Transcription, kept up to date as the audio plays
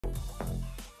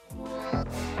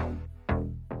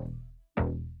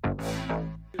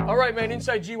All right, man,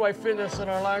 inside GY Fitness. In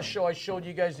our last show, I showed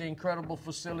you guys the incredible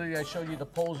facility. I showed you the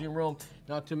posing room,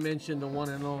 not to mention the one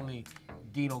and only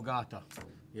Dino Gata.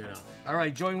 You know. All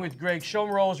right, join with Greg. Show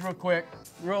him Rose real quick.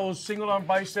 Rose, single arm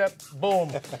bicep,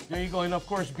 boom. There you go. And of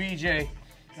course, BJ.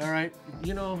 All right,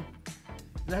 you know,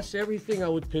 that's everything I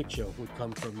would picture would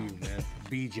come from you, man.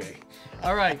 BJ.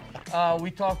 All right, we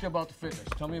talked about the fitness.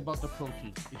 Tell me about the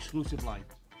protein, exclusive line.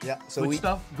 Yeah, so Good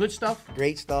stuff, good stuff.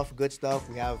 Great stuff, good stuff.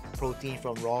 We have protein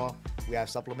from Raw. We have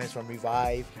supplements from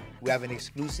Revive. We have an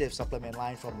exclusive supplement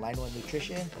line from Lino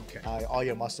Nutrition. Okay. All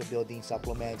your muscle building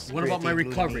supplements. What about my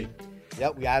recovery?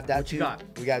 Yep, we have that What too. you got?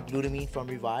 We got glutamine from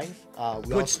Revive.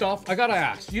 Good stuff. I gotta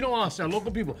ask. You know us, our local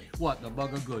people. What? The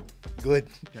bugger good? Good.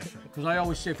 That's right. Because I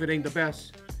always say if it ain't the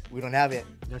best, We don't have it.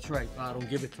 that's right. I don't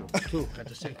give it to them too at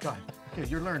the same time. Okay,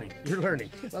 you're learning. You're learning.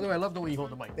 By the way, I love the way you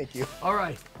hold the mic. Thank you. All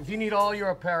right. If you need all your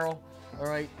apparel, all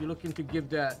right, you're looking to give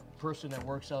that person that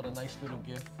works out a nice little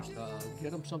gift,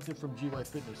 get them something from GY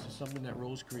Fitness. It's something that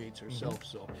Rose creates herself,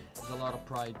 so there's a lot of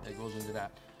pride that goes into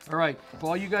that. All right, for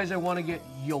all you guys that want to get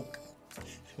yolk,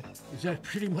 is that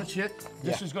pretty much it?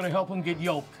 This is going to help them get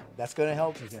yolk. That's going to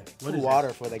help. What True is water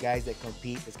for the guys that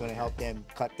compete. It's going to help them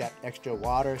cut that extra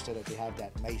water so that they have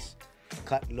that nice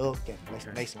cut look and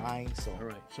nice line. So. All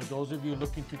right, so those of you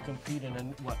looking to compete in,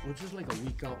 which is like a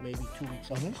week out, maybe 2 weeks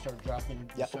out, to start dropping,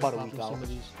 Yeah, start about a popping week out. some of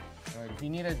these. All right, if you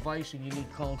need advice and you need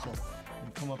counsel,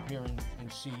 then come up here and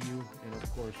see you, and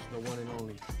of course, the one and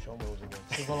only, show Rose again.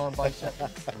 Single arm bicep,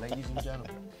 ladies and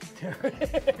gentlemen. There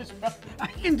it is. I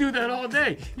can do that all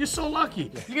day. You're so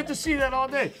lucky. You get to see that all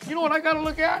day. You know what I gotta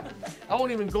look at? I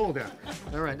won't even go there.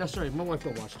 All right, that's all right. My wife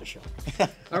will watch the show.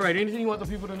 All right, anything you want the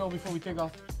people to know before we take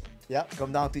off? Yeah,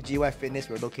 come down to GY Fitness.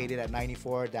 We're located at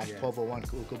 94-1201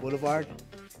 Kuka Boulevard.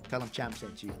 Tell them Champ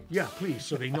sent you. Yeah, please,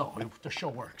 so they know the show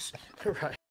works. All right.